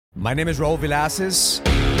My name is Raul Villacis,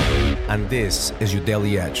 and this is your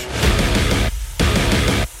Daily Edge.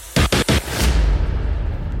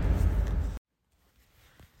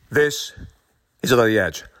 This is your Daily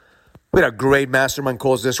Edge. We had a great mastermind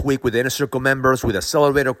calls this week with the Inner Circle members, with a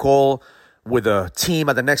accelerator call, with a team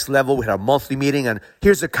at the next level. We had our monthly meeting, and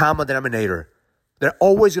here's the common denominator. There are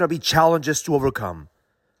always going to be challenges to overcome.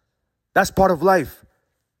 That's part of life.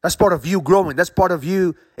 That's part of you growing. That's part of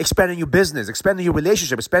you expanding your business, expanding your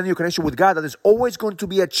relationship, expanding your connection with God. That there's always going to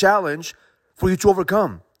be a challenge for you to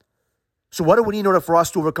overcome. So what do we need in order for us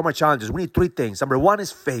to overcome our challenges? We need three things. Number one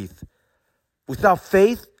is faith. Without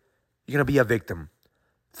faith, you're going to be a victim.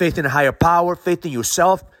 Faith in a higher power, faith in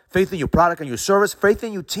yourself, faith in your product and your service, faith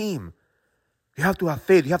in your team. You have to have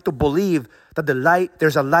faith. You have to believe that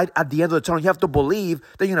there's a light at the end of the tunnel. You have to believe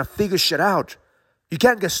that you're going to figure shit out. You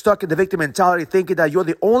can't get stuck in the victim mentality thinking that you're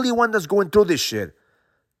the only one that's going through this shit.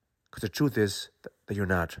 Because the truth is that you're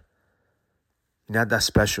not. You're not that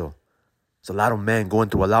special. There's a lot of men going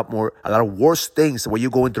through a lot of worse things than what you're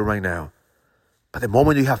going through right now. But the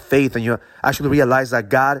moment you have faith and you actually realize that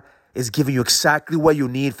God is giving you exactly what you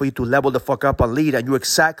need for you to level the fuck up and lead, and you're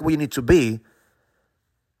exactly where you need to be,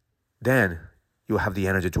 then you'll have the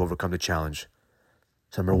energy to overcome the challenge.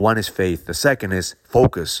 So number one is faith. The second is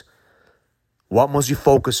focus. What must you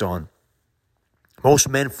focus on? Most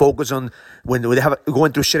men focus on, when they have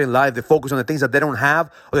going through shit in life, they focus on the things that they don't have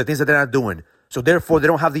or the things that they're not doing. So therefore, they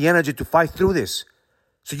don't have the energy to fight through this.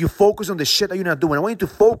 So you focus on the shit that you're not doing. I want you to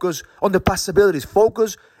focus on the possibilities.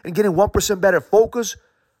 Focus on getting 1% better. Focus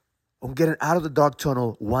on getting out of the dark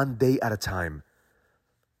tunnel one day at a time.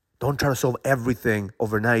 Don't try to solve everything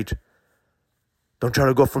overnight. Don't try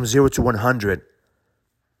to go from 0 to 100.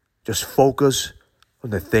 Just focus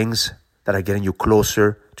on the things that are getting you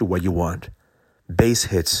closer to what you want. Base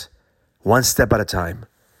hits, one step at a time.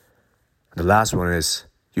 And the last one is,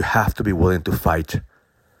 you have to be willing to fight.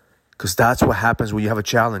 Because that's what happens when you have a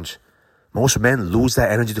challenge. Most men lose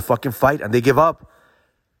that energy to fucking fight and they give up.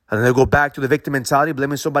 And then they go back to the victim mentality,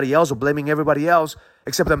 blaming somebody else or blaming everybody else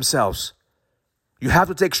except themselves. You have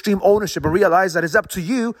to take extreme ownership and realize that it's up to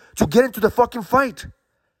you to get into the fucking fight.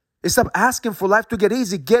 Stop asking for life to get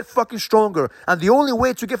easy. Get fucking stronger. And the only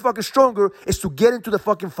way to get fucking stronger is to get into the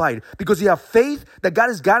fucking fight. Because you have faith that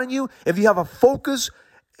God is guiding you. If you have a focus,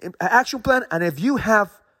 action plan, and if you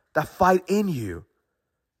have that fight in you,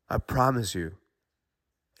 I promise you,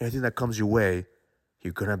 anything that comes your way,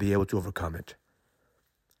 you're going to be able to overcome it.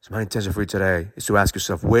 So my intention for you today is to ask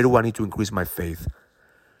yourself, where do I need to increase my faith?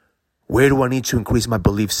 Where do I need to increase my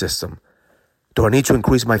belief system? Do I need to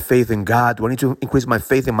increase my faith in God? Do I need to increase my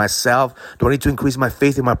faith in myself? Do I need to increase my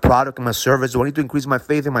faith in my product and my service? Do I need to increase my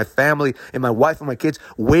faith in my family, in my wife, and my kids?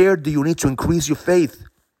 Where do you need to increase your faith?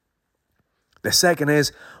 The second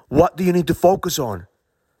is, what do you need to focus on?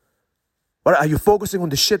 What, are you focusing on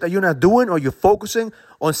the shit that you're not doing, or are you focusing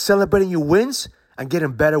on celebrating your wins and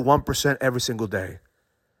getting better 1% every single day?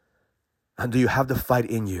 And do you have the fight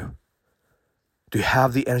in you? Do you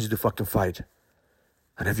have the energy to fucking fight?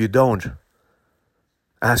 And if you don't,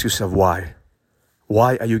 ask yourself why.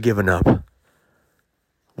 Why are you giving up?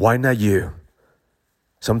 Why not you?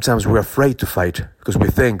 Sometimes we're afraid to fight because we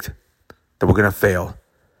think that we're going to fail.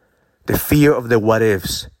 The fear of the what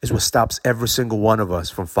ifs is what stops every single one of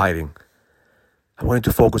us from fighting. I want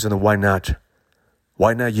you to focus on the why not.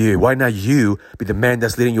 Why not you? Why not you be the man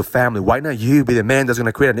that's leading your family? Why not you be the man that's going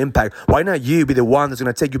to create an impact? Why not you be the one that's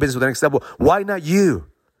going to take your business to the next level? Why not you?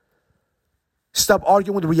 Stop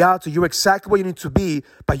arguing with reality. You're exactly where you need to be,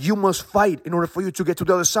 but you must fight in order for you to get to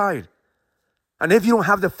the other side. And if you don't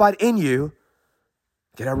have the fight in you,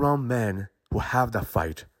 get around men who have that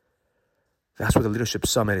fight. That's why the Leadership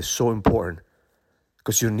Summit is so important.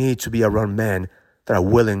 Because you need to be around men that are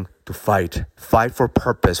willing to fight. Fight for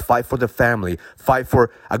purpose. Fight for the family. Fight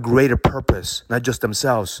for a greater purpose, not just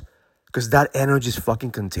themselves. Because that energy is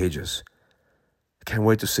fucking contagious. I can't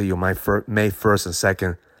wait to see you May 1st and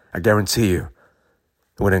 2nd. I guarantee you,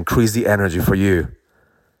 it will increase the energy for you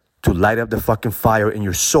to light up the fucking fire in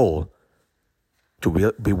your soul,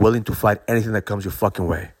 to be willing to fight anything that comes your fucking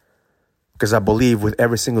way. Because I believe with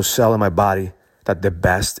every single cell in my body that the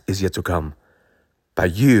best is yet to come.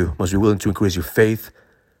 But you must be willing to increase your faith,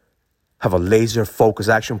 have a laser focused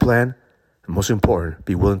action plan, and most important,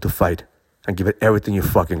 be willing to fight and give it everything you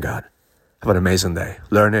fucking got. Have an amazing day.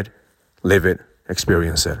 Learn it, live it,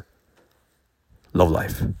 experience it. Love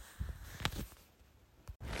life.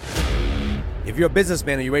 If you're a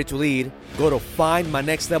businessman and you're ready to lead, go to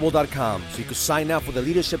findmynextlevel.com so you can sign up for the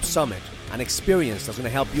Leadership Summit, an experience that's going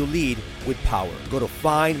to help you lead with power. Go to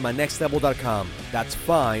findmynextlevel.com. That's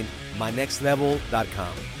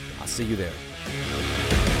findmynextlevel.com. I'll see you there.